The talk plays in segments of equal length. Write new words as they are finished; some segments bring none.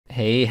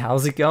Hey,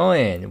 how's it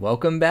going?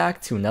 Welcome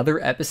back to another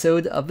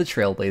episode of the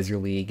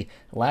Trailblazer League.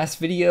 Last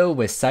video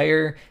was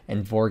Sire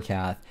and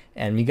Vorkath,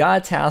 and we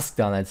got a task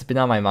done that's been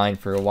on my mind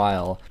for a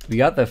while. We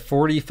got the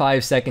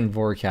 45-second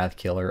Vorkath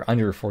kill, or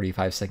under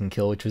 45-second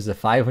kill, which was a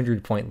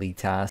 500-point league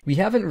task. We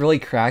haven't really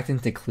cracked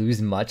into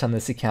clues much on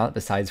this account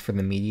besides for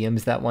the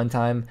mediums that one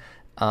time.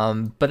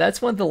 But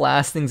that's one of the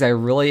last things I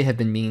really have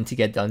been meaning to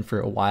get done for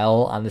a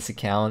while on this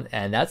account,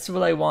 and that's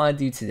what I want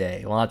to do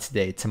today. Well, not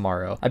today,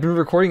 tomorrow. I've been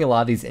recording a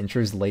lot of these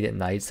intros late at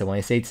night, so when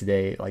I say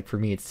today, like for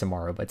me it's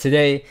tomorrow, but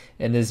today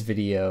in this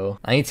video,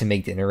 I need to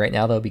make dinner right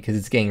now though because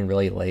it's getting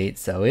really late,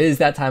 so it is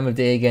that time of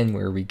day again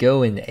where we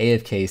go and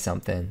AFK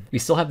something. We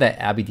still have that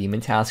Abbey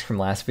Demon task from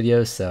last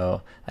video,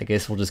 so I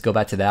guess we'll just go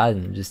back to that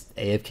and just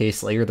AFK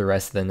Slayer the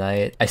rest of the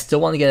night. I still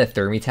want to get a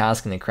Thermi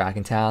task and a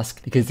Kraken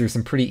task because there's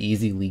some pretty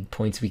easy league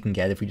points we can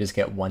get if we just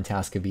get one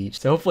task of each.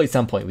 So hopefully at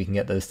some point we can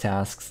get those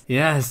tasks.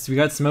 Yes, we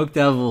got Smoke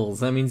Devils.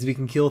 That means we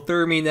can kill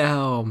Thermi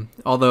now.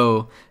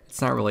 Although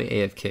it's not really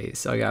AFK,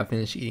 so I gotta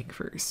finish eating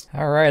first.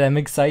 Alright, I'm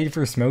excited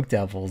for Smoke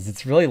Devils.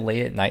 It's really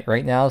late at night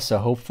right now, so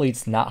hopefully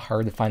it's not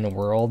hard to find a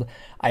world.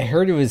 I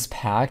heard it was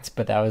packed,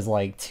 but that was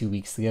like 2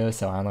 weeks ago,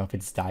 so I don't know if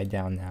it's died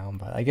down now,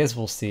 but I guess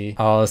we'll see.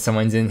 Oh,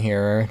 someone's in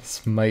here.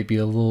 This might be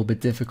a little bit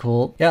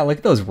difficult. Yeah, look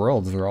at those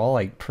worlds. They're all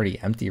like pretty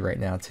empty right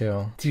now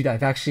too. Dude,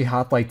 I've actually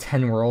hopped like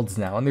 10 worlds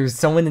now, and there's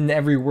someone in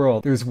every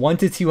world. There's 1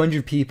 to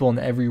 200 people in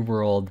every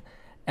world,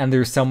 and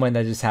there's someone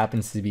that just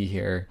happens to be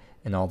here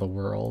in all the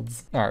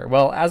worlds. Alright,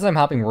 well, as I'm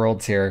hopping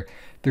worlds here,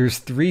 there's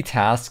 3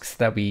 tasks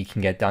that we can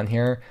get done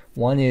here.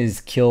 One is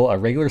kill a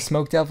regular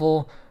Smoke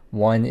Devil,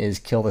 one is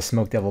kill the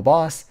Smoke Devil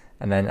boss,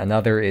 and then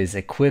another is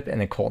equip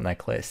an occult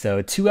necklace.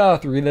 So 2 out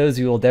of 3 of those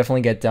we will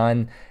definitely get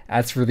done.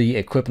 As for the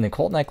equip an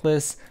occult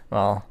necklace,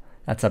 well,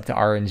 that's up to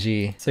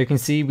RNG. So you can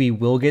see we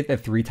will get the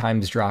 3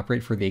 times drop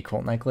rate for the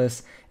occult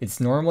necklace. It's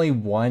normally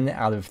 1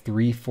 out of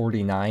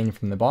 349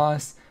 from the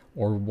boss,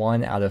 or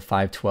 1 out of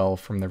 512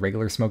 from the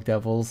regular Smoke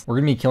Devils. We're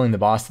gonna be killing the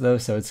boss though,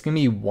 so it's gonna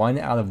be 1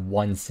 out of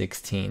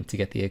 116 to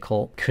get the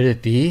occult. Could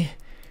it be?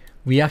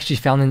 We actually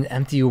found an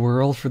empty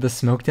world for the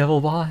Smoke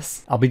Devil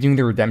boss. I'll be doing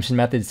the redemption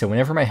method, so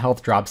whenever my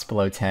health drops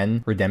below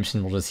 10,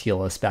 redemption will just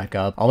heal us back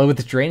up. Although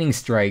with draining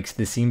strikes,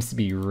 this seems to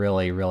be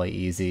really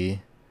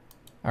easy.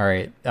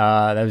 Alright,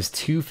 that was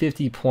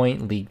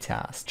 250-point league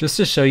task. Just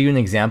to show you an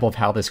example of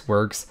how this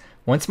works,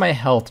 once my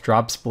health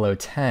drops below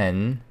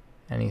 10,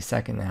 any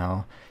second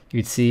now,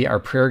 you can see our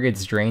prayer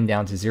gets drained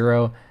down to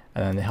 0,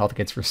 and then the health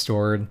gets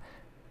restored.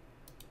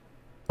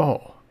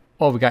 Oh,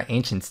 we got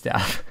Ancient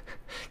Staff.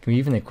 Can we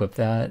even equip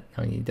that?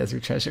 No, we need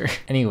Desert Treasure.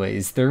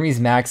 Anyways,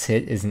 Thermi's max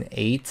hit is an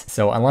 8,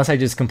 so unless I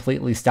just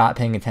completely stop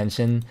paying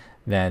attention,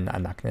 then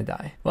I'm not gonna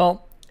die.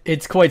 Well,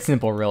 it's quite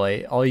simple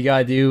really. All you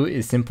gotta do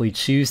is simply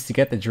choose to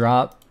get the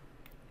drop,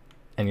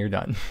 and you're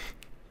done.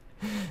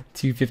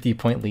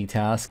 250-point league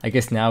task. I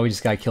guess now we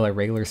just gotta kill a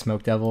regular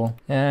Smoke Devil.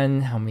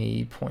 And how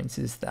many points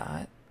is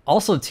that?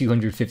 Also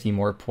 250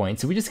 more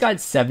points, so we just got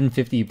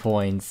 750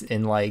 points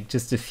in like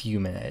just a few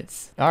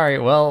minutes.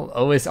 Alright, well,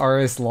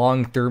 OSRS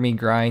long Thermi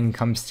grind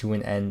comes to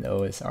an end,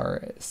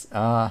 OSRS.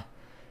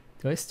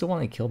 Do I still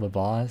want to kill the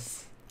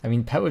boss? I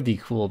mean, pet would be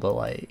cool, but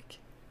like,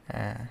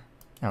 I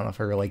don't know if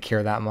I really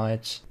care that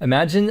much.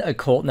 Imagine a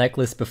Occult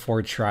Necklace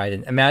before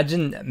Trident.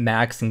 Imagine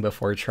maxing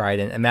before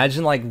Trident.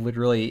 Imagine like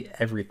literally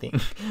everything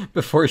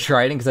before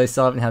Trident because I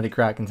still haven't had the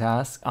Kraken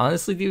task.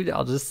 Honestly, dude,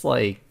 I'll just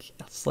like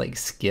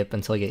skip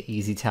until I get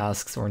easy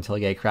tasks or until I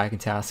get a Kraken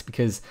task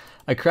because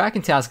a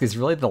Kraken task is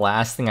really the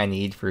last thing I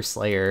need for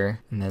Slayer,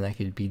 and then I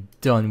could be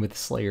done with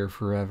Slayer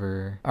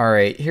forever.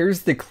 Alright,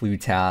 here's the clue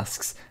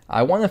tasks.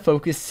 I want to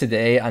focus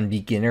today on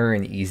beginner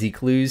and easy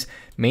clues,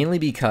 mainly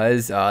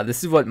because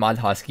this is what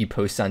Modhusky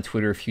posted on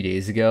Twitter a few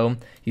days ago.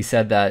 He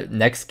said that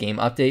next game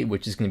update,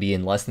 which is going to be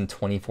in less than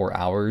 24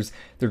 hours,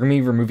 they're going to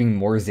be removing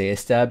more Zaya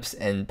steps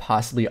and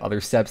possibly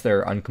other steps that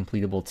are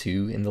uncompletable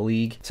too in the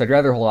league. So I'd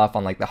rather hold off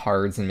on like the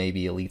hards and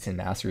maybe elites and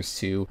masters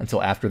too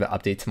until after the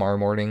update tomorrow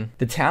morning.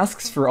 The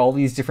tasks for all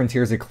these different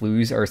tiers of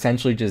clues are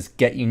essentially just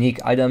get unique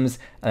items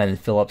and then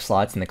fill up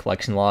slots in the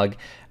collection log.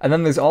 And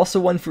then there's also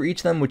one for each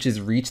of them, which is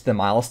reach the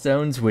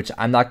milestones, which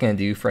I'm not going to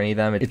do for any of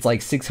them. It's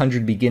like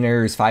 600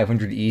 beginners,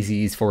 500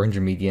 easies,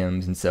 400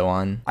 mediums, and so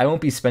on. I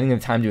won't be spending the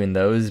time doing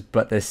those,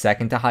 but the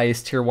second to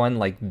highest tier one,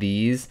 like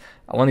these,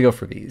 I want to go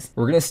for these.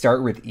 We're going to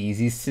start with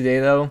easies today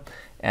though,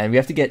 and we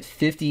have to get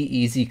 50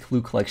 easy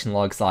clue collection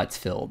log slots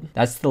filled.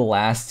 That's the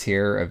last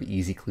tier of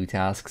easy clue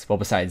tasks, well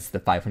besides the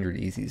 500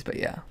 easies, but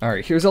yeah.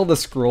 Alright, here's all the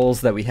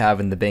scrolls that we have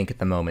in the bank at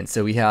the moment.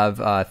 So we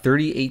have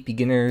 38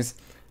 beginners,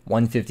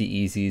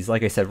 150 easies.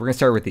 Like I said, we're gonna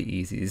start with the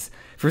easies.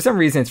 For some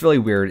reason, it's really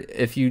weird.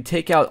 If you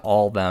take out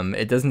all of them,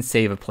 it doesn't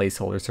save a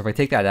placeholder. So if I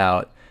take that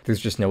out, there's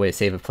just no way to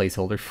save a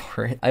placeholder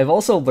for it. I've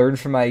also learned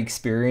from my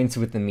experience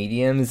with the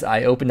mediums.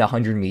 I opened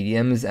 100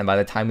 mediums, and by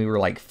the time we were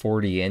like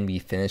 40 in, we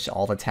finished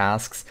all the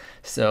tasks.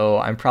 So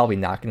I'm probably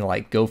not gonna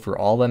like go for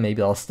all of them.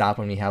 Maybe I'll stop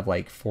when we have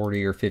like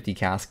 40 or 50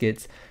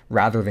 caskets,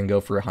 rather than go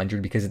for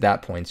 100, because at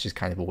that point it's just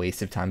kind of a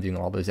waste of time doing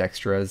all those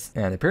extras.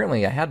 And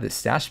apparently I have this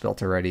stash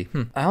built already.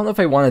 I don't know if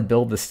I want to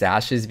build the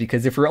stashes,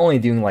 because if we're only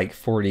doing like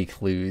 40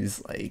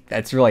 clues, like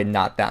that's really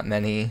not that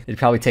many. It'd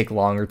probably take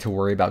longer to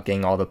worry about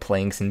getting all the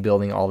planks and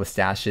building all the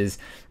stashes,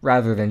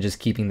 rather than just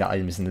keeping the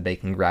items in the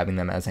bank and grabbing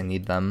them as I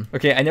need them.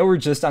 Okay, I know we're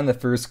just on the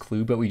first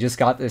clue, but we just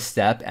got this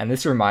step, and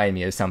this reminded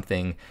me of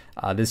something.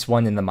 This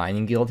one in the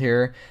mining guild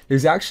here.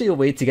 There's actually a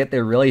way to get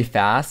there really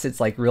fast. It's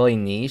like really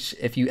niche.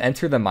 If you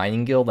enter the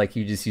mining guild, like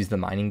you just use the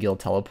mining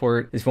guild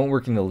teleport. This won't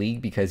work in the league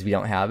because we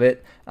don't have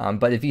it.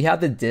 But if you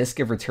have the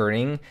disc of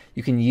returning,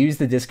 you can use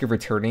the disc of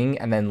returning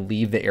and then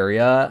leave the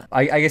area.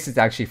 I guess it's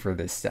actually for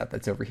this step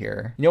that's over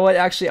here. You know what?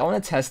 Actually, I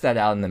want to test that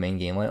out in the main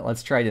game.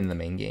 Let's try it in the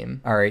main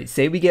game. All right,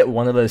 say we get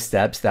one of those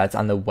steps that's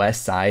on the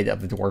west side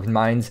of the Dwarven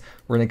Mines.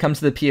 We're going to come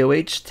to the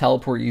POH,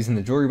 teleport using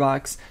the jewelry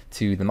box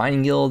to the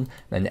mining guild,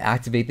 then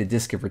activate the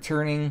disc of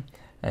returning,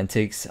 and it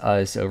takes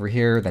us over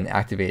here, then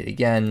activate it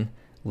again,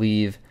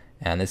 leave,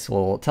 and this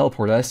will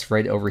teleport us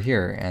right over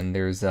here. And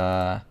there's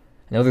I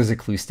know there's a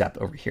clue step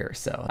over here,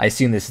 so I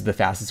assume this is the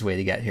fastest way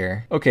to get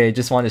here. Okay,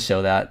 just wanted to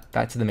show that.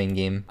 Back to the main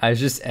game. I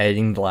was just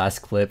editing the last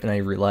clip and I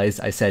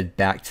realized I said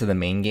back to the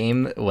main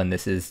game when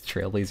this is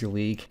Trailblazer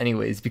League.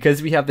 Anyways,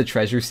 because we have the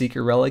treasure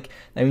seeker relic,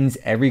 that means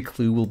every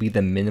clue will be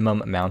the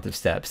minimum amount of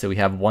steps. So we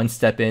have one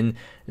step in,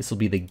 this will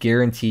be the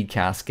guaranteed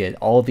casket.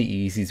 All the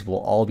easies will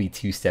all be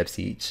 2 steps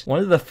each. One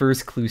of the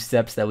first clue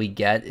steps that we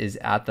get is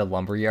at the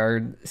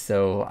lumberyard.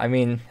 So, I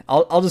mean,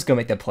 I'll just go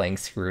make the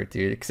planks, screw it,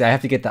 dude, because I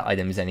have to get the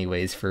items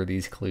anyways for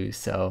these clues,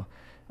 so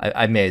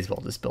I may as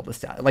well just build a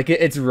stat. Like,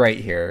 it's right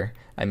here.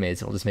 I may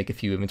as well just make a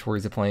few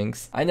inventories of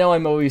planks. I know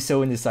I'm always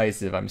so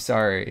indecisive, I'm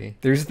sorry.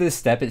 There's this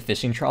step at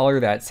Fishing Trawler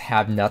that's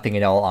have nothing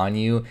at all on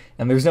you,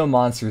 and there's no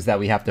monsters that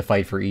we have to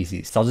fight for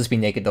easies. So I'll just be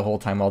naked the whole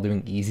time while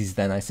doing easies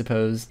then, I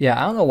suppose.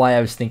 Yeah, I don't know why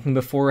I was thinking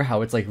before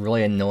how it's like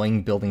really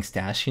annoying building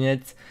stash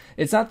units.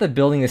 It's not the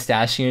building the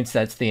stash units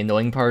that's the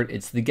annoying part,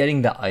 it's the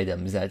getting the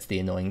items that's the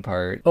annoying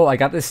part. Oh, I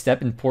got this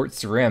step in Port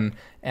Sarim,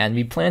 and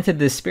we planted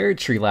this spirit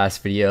tree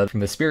last video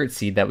from the spirit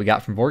seed that we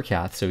got from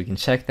Vorkath, so we can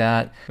check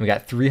that. We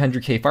got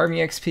 300k farming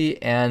XP,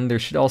 and there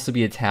should also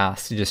be a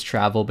task to just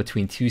travel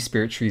between 2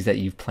 spirit trees that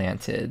you've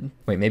planted.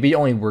 Wait, maybe it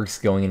only works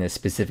going in a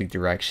specific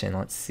direction.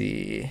 Let's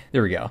see.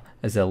 There we go.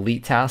 As an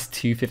elite task,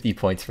 250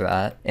 points for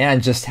that.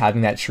 And just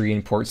having that tree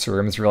in Port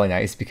Sarim is really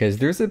nice because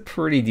there's a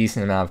pretty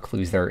decent amount of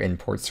clues that are in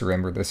Port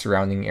Sarim or the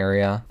surrounding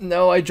area.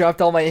 No, I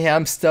dropped all my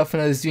ham stuff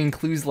when I was doing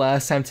clues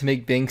last time to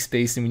make bank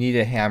space and we need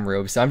a ham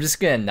rope, so I'm just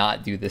gonna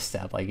not do this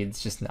step. Like,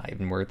 it's just not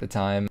even worth the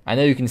time. I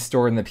know you can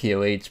store it in the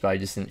POH, but I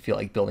just didn't feel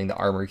like building the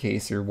armor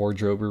case or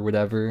wardrobe or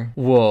whatever.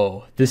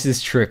 Whoa, this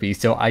is trippy.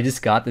 So I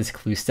just got this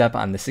clue step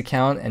on this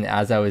account, and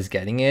as I was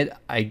getting it,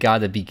 I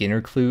got a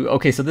beginner clue.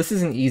 Okay, so this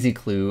is an easy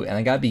clue, and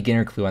I got a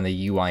beginner clue on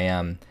the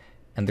UIM,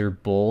 and they're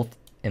both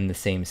in the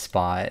same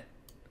spot.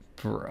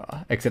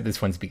 Bruh. Except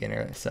this one's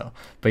beginner, so.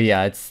 But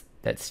yeah,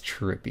 that's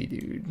trippy,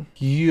 dude.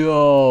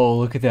 Yo,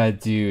 look at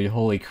that dude.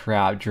 Holy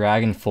crap.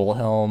 Dragon full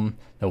helm,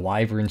 the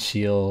wyvern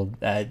shield.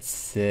 That's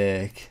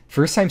sick.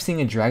 First time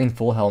seeing a dragon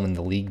full helm in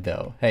the league,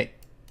 though. Hey.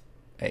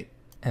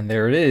 And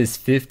there it is,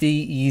 50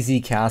 easy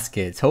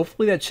caskets.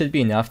 Hopefully that should be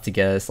enough to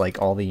get us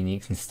like all the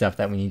uniques and stuff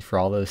that we need for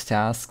all those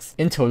tasks.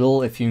 In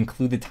total, if you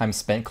include the time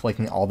spent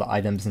collecting all the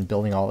items and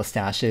building all the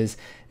stashes,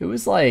 it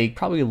was like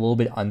probably a little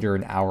bit under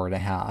an hour and a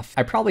half.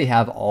 I probably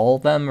have all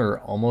of them or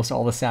almost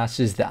all the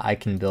stashes that I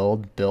can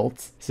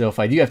built. So if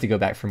I do have to go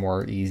back for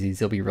more easies,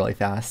 it'll be really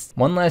fast.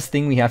 One last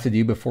thing we have to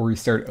do before we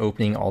start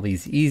opening all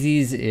these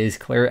easies is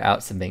clear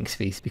out some bank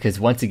space because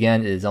once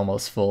again, it is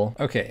almost full.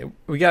 Okay,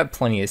 we got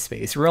plenty of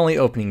space. We're only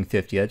opening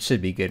 50. That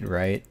should be good,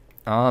 right?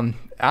 I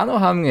don't know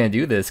how I'm gonna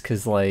do this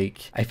because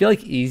like I feel like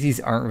easies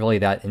aren't really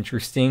that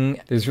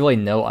interesting. There's really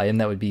no item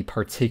that would be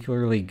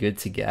particularly good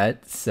to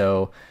get,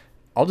 so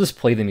I'll just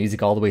play the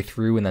music all the way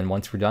through, and then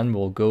once we're done,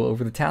 we'll go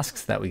over the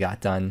tasks that we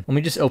got done. Let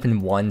me just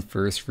open one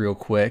first real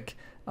quick.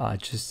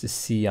 Just to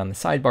see on the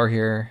sidebar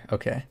here.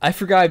 Okay. I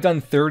forgot I've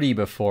done 30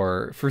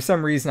 before. For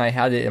some reason I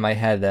had it in my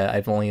head that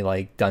I've only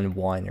like done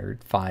 1 or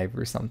 5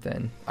 or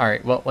something.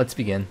 Alright, well, let's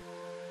begin.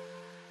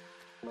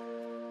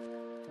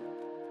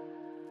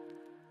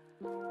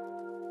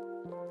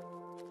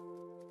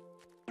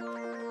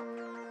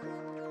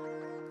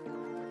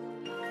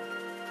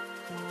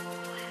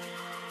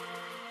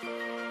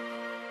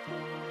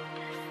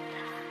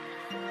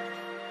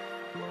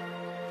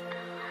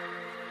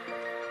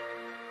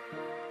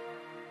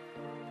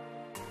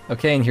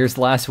 Okay, and here's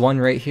the last one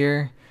right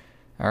here.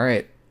 All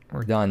right,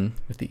 we're done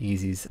with the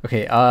easies.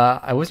 Okay,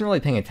 I wasn't really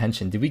paying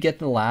attention. Did we get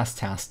the last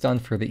task done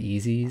for the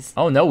easies?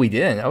 Oh, no, we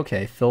didn't.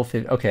 Okay, fill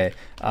 50. Okay,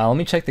 let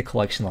me check the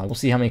collection log. We'll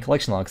see how many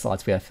collection log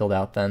slots we have filled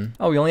out then.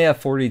 Oh, we only have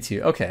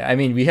 42. Okay, I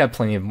mean, we have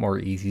plenty of more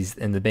easies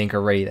in the bank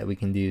already that we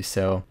can do,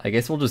 so I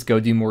guess we'll just go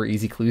do more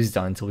easy clues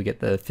done until we get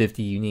the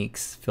 50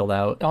 uniques filled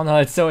out. Oh no,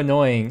 it's so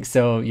annoying.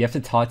 So you have to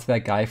talk to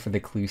that guy for the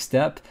clue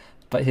step,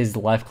 but his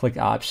left click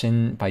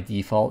option by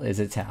default is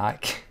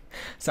attack.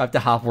 So I have to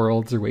hop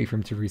worlds or wait for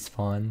him to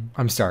respawn.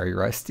 I'm sorry,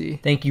 Rusty.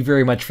 Thank you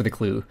very much for the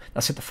clue.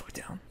 Now sit the fuck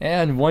down.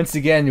 And once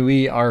again,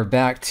 we are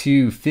back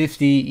to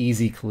 50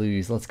 easy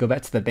clues. Let's go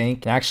back to the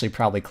bank and actually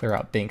probably clear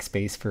out bank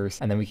space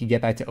first, and then we can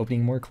get back to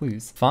opening more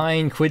clues.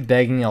 Fine, quit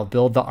begging. I'll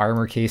build the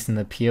armor case in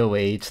the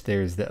POH.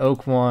 There's the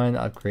oak one,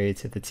 upgrade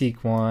to the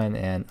teak one,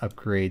 and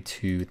upgrade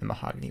to the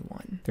mahogany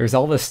one. There's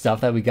all this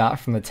stuff that we got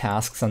from the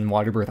tasks on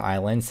Waterbirth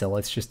Island, so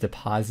let's just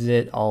deposit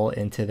it all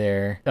into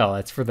there. Oh,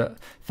 that's for the...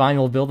 Fine,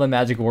 we'll build a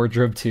magic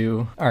wardrobe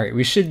too. Alright,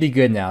 we should be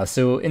good now.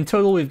 So in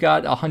total, we've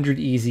got 100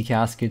 easy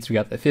caskets. We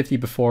got the 50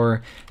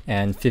 before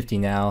and 50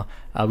 now.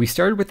 We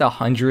started with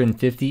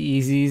 150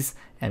 easies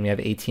and we have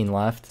 18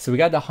 left. So we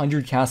got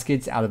 100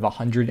 caskets out of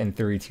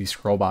 132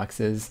 scroll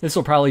boxes. This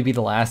will probably be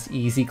the last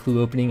easy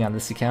clue opening on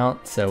this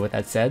account. So with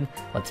that said,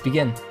 let's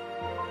begin.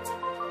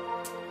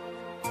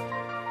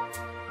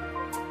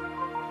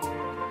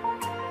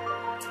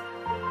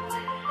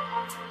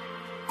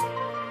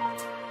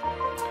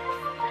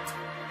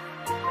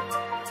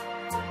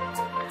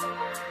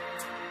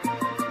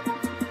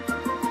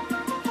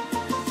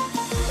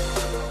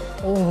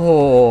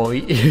 Oh,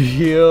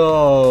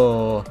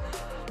 yo.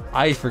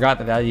 I forgot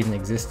that that even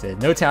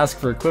existed. No task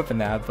for equipping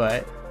that,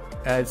 but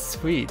that's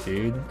sweet,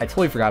 dude. I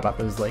totally forgot about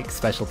those, like,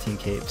 special team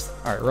capes.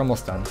 Alright, we're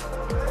almost done.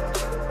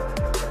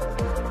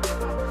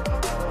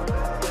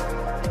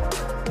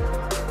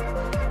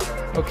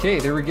 Okay,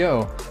 there we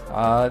go.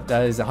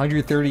 That is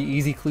 130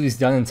 easy clues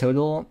done in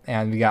total,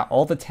 and we got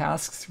all the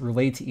tasks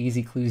related to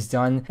easy clues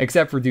done,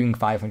 except for doing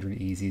 500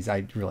 easies.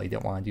 I really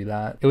don't want to do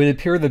that. It would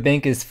appear the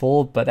bank is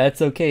full, but that's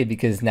okay,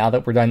 because now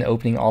that we're done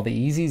opening all the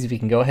easies, we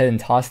can go ahead and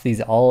toss these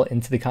all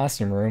into the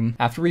costume room.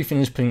 After we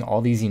finish putting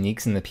all these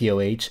uniques in the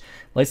POH,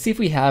 let's see if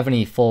we have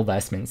any full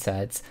vestment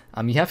sets.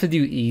 You have to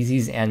do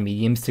easies and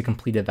mediums to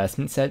complete a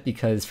vestment set,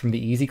 because from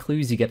the easy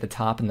clues you get the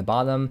top and the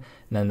bottom,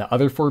 and then the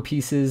other 4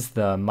 pieces,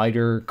 the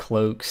miter,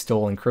 cloak,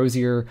 stole, and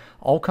crozier,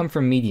 all come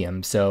from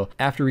medium. So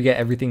after we get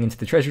everything into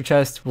the treasure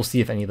chest, we'll see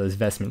if any of those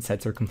vestment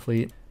sets are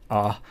complete.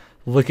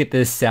 Look at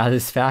this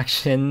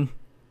satisfaction.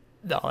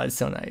 Oh, that's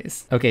so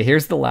nice. Okay,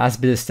 here's the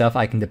last bit of stuff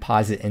I can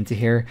deposit into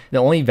here. The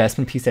only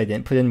vestment piece I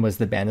didn't put in was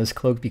the Bandos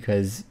cloak,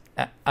 because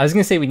I was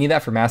going to say we need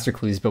that for master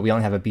clues, but we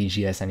don't have a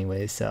BGS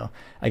anyways, so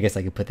I guess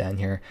I could put that in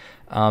here.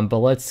 But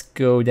let's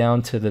go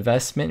down to the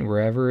vestment,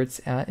 wherever it's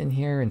at in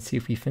here, and see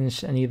if we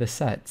finished any of the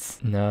sets.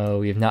 No,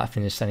 we have not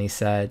finished any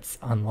sets.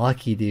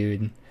 Unlucky,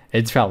 dude.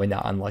 It's probably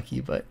not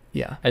unlucky, but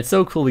yeah. It's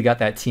so cool we got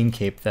that team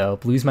cape though.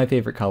 Blue's my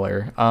favorite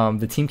color.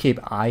 The team cape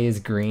I is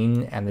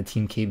green and the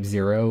team cape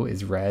 0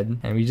 is red.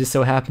 And we just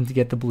so happened to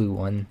get the blue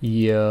one.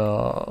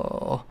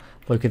 Yo,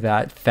 look at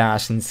that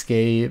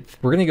fashionscape.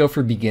 We're gonna go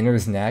for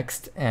beginners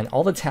next, and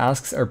all the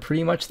tasks are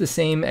pretty much the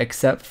same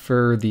except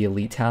for the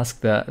elite task.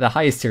 The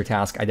highest tier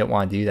task I don't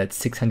want to do. That's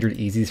 600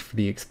 easies for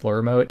the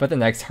explorer mode, but the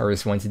next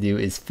hardest one to do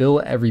is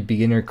fill every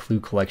beginner clue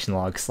collection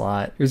log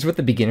slot. Here's what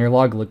the beginner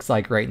log looks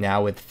like right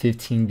now with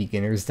 15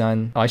 beginners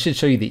done. Oh, I should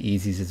show you the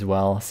easies as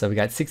well. So we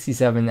got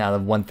 67 out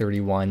of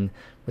 131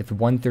 with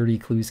 130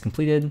 clues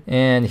completed.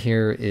 And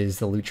here is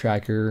the loot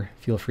tracker.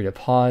 Feel free to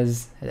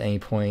pause at any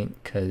point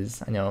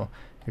because I know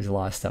there's a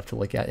lot of stuff to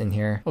look at in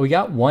here. Oh, we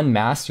got 1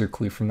 master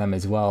clue from them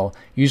as well.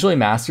 Usually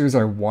masters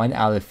are 1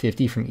 out of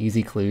 50 from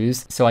easy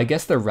clues. So I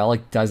guess the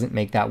relic doesn't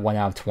make that 1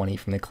 out of 20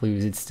 from the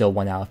clues. It's still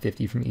 1 out of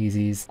 50 from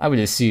easies. I would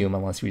assume,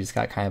 unless we just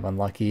got kind of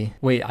unlucky.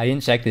 Wait, I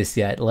didn't check this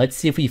yet. Let's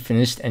see if we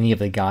finished any of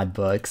the god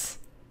books.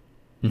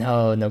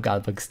 No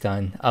god book's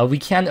done. We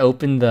can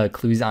open the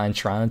clues on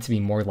Toronto to be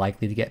more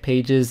likely to get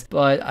pages,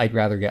 but I'd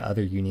rather get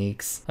other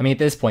uniques. I mean, at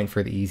this point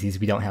for the easies,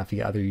 we don't have to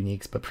get other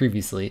uniques, but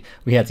previously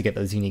we had to get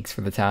those uniques for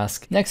the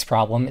task. Next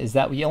problem is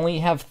that we only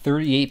have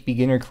 38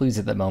 beginner clues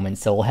at the moment,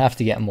 so we'll have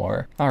to get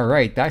more.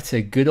 Alright, back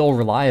to good old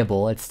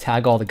reliable. Let's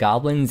tag all the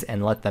goblins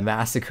and let the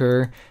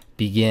massacre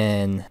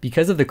begin.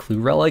 Because of the clue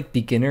relic,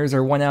 beginners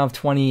are 1 out of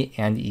 20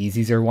 and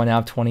easies are 1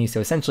 out of 20, so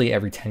essentially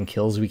every 10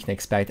 kills we can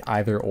expect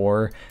either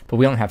or, but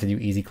we don't have to do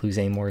easy clues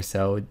anymore,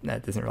 so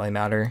that doesn't really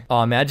matter.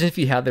 Imagine if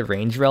you had the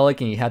range relic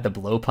and you had the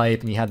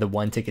blowpipe and you had the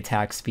 1-tick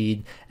attack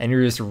speed and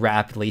you're just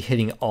rapidly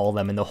hitting all of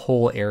them in the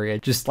whole area,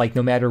 just like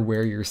no matter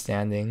where you're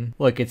standing.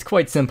 Look, it's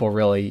quite simple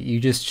really.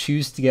 You just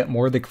choose to get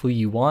more of the clue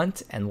you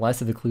want and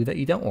less of the clue that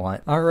you don't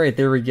want. Alright,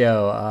 there we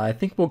go. I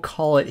think we'll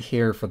call it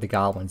here for the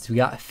goblins. We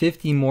got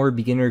 50 more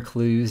beginner clues.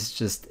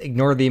 Just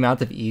ignore the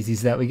amount of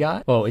easies that we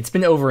got. Whoa, it's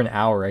been over an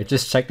hour. I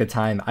just checked the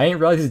time. I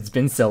didn't realize it's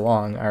been so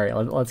long. Alright,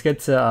 let's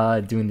get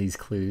to doing these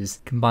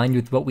clues. Combined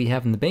with what we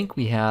have in the bank,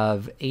 we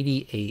have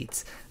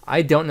 88.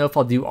 I don't know if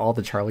I'll do all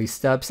the Charlie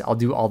steps. I'll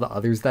do all the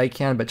others that I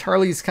can, but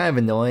Charlie's kind of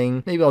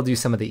annoying. Maybe I'll do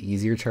some of the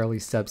easier Charlie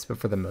steps, but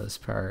for the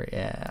most part,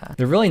 yeah.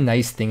 The really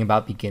nice thing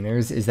about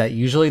beginners is that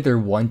usually they're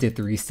 1 to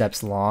 3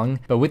 steps long,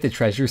 but with the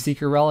Treasure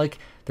Seeker relic,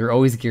 they're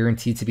always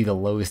guaranteed to be the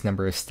lowest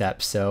number of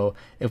steps. So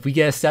if we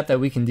get a step that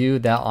we can do,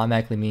 that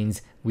automatically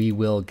means we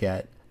will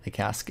get the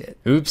casket.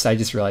 Oops, I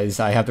just realized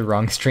I have the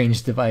wrong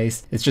strange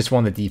device. It's just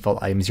one of the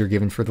default items you're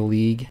given for the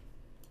league.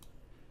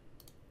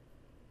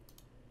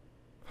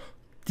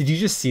 Did you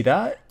just see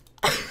that?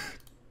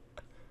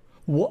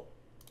 What?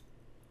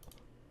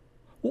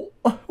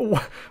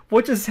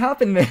 What just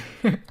happened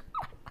there?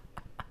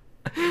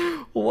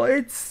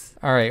 What?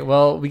 Alright,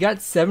 well, we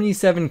got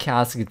 77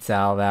 caskets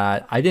out of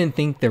that. I didn't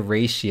think the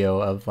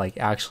ratio of like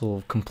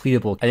actual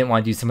completable, I didn't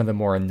want to do some of the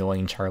more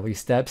annoying Charlie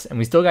steps, and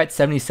we still got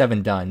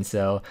 77 done,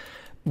 so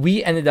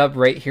we ended up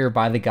right here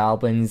by the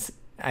goblins.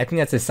 I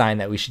think that's a sign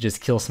that we should just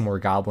kill some more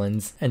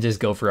goblins and just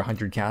go for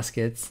 100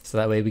 caskets. So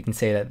that way we can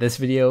say that this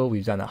video,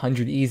 we've done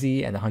 100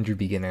 easy and 100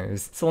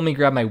 beginners. So let me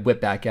grab my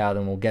whip back out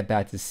and we'll get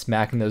back to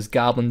smacking those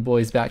goblin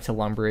boys back to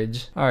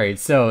Lumbridge. Alright,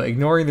 so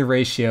ignoring the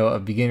ratio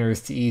of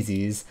beginners to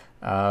easies,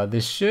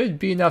 this should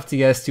be enough to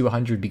get us to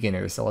 100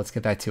 beginners, so let's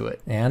get back to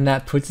it. And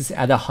that puts us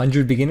at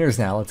 100 beginners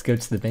now. Let's go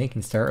to the bank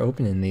and start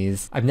opening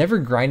these. I've never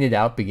grinded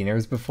out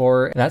beginners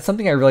before, and that's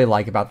something I really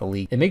like about the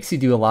league. It makes you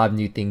do a lot of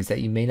new things that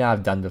you may not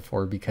have done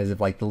before because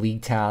of like the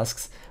league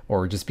tasks,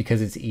 or just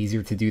because it's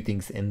easier to do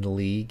things in the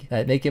league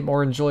that make it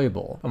more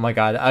enjoyable. Oh my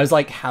god, I was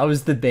like, how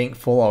is the bank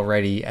full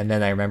already? And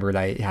then I remembered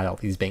I had all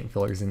these bank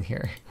fillers in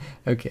here.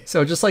 Okay,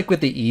 so just like with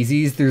the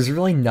easies, there's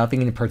really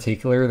nothing in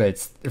particular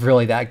that's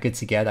really that good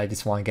to get. I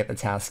just want to get the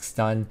tasks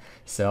done.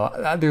 So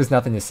there's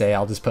nothing to say.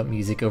 I'll just put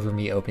music over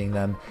me opening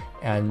them.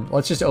 And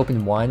let's just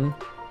open one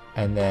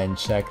and then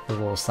check the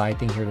little side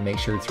thing here to make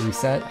sure it's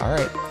reset. All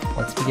right,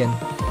 let's begin.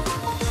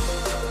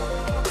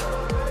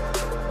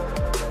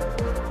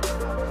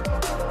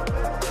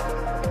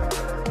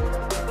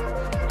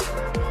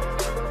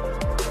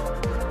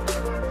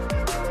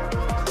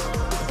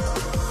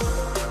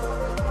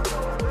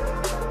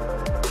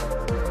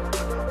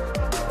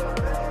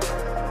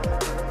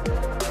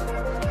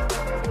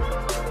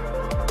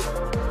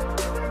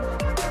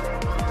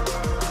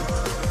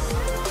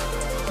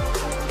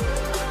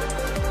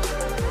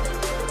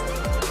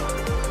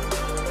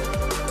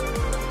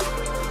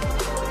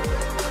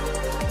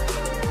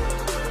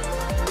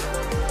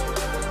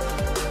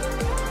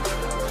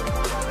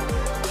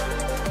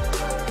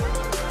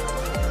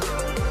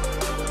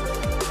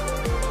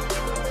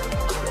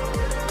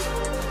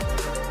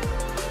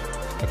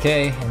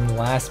 Okay, and the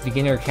last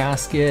beginner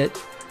casket,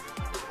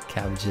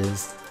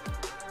 cabbages.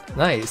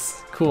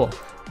 Nice, cool.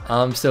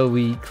 So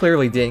we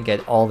clearly didn't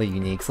get all the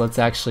uniques. Let's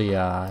actually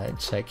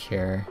check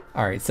here.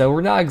 Alright, so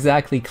we're not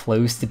exactly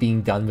close to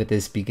being done with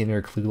this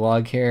beginner clue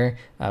log here,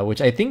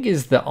 which I think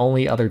is the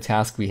only other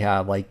task we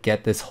have, like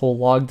get this whole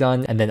log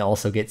done and then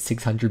also get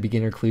 600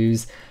 beginner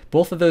clues.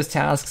 Both of those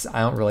tasks I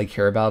don't really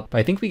care about, but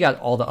I think we got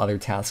all the other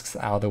tasks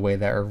out of the way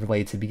that are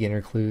related to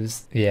beginner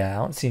clues. Yeah,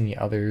 I don't see any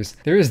others.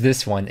 There is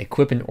this one,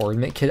 equip an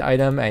ornament kit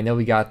item. I know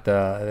we got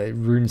the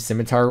rune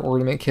scimitar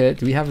ornament kit.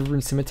 Do we have a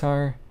rune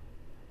scimitar?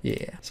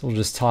 Yeah, so we'll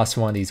just toss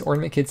one of these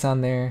ornament kits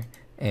on there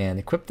and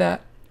equip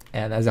that.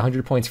 And that's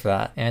 100 points for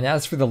that. And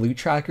as for the loot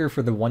tracker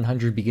for the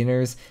 100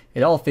 beginners,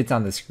 it all fits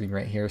on the screen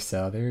right here,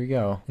 so there you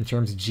go. In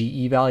terms of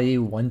GE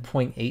value,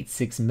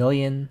 1.86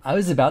 million. I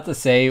was about to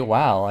say,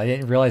 wow, I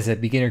didn't realize that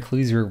beginner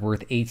clues were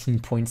worth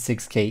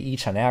 18.6k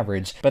each on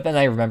average, but then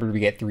I remembered we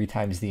get 3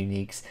 times the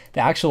uniques.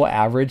 The actual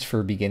average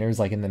for beginners,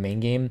 like in the main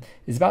game,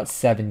 is about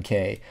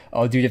 7k.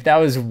 Oh dude, if that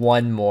was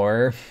one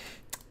more...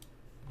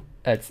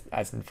 That's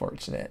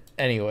unfortunate.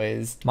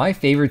 Anyways, my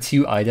favorite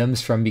 2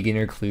 items from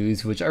beginner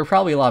clues, which are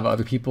probably a lot of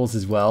other people's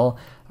as well,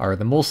 are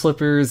the mole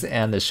slippers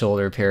and the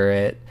shoulder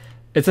parrot.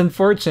 It's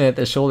unfortunate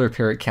the shoulder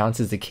parrot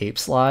counts as a cape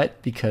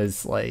slot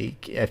because,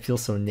 like, I feel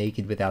so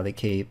naked without a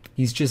cape.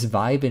 He's just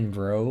vibing,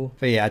 bro.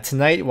 But yeah,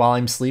 tonight while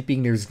I'm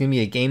sleeping, there's gonna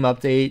be a game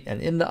update,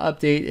 and in the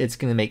update, it's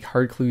gonna make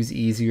hard clues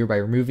easier by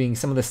removing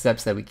some of the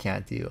steps that we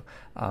can't do.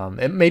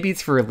 Maybe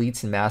it's for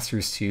elites and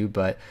masters too,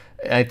 but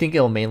I think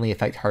it'll mainly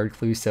affect hard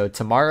clues. So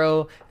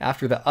tomorrow,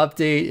 after the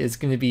update, is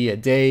going to be a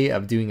day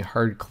of doing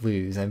hard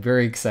clues. I'm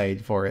very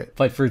excited for it.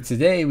 But for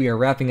today, we are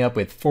wrapping up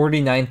with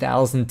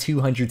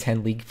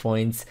 49,210 league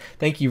points.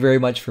 Thank you very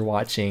much for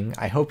watching.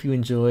 I hope you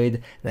enjoyed,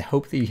 and I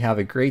hope that you have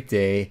a great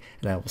day,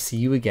 and I will see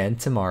you again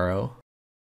tomorrow.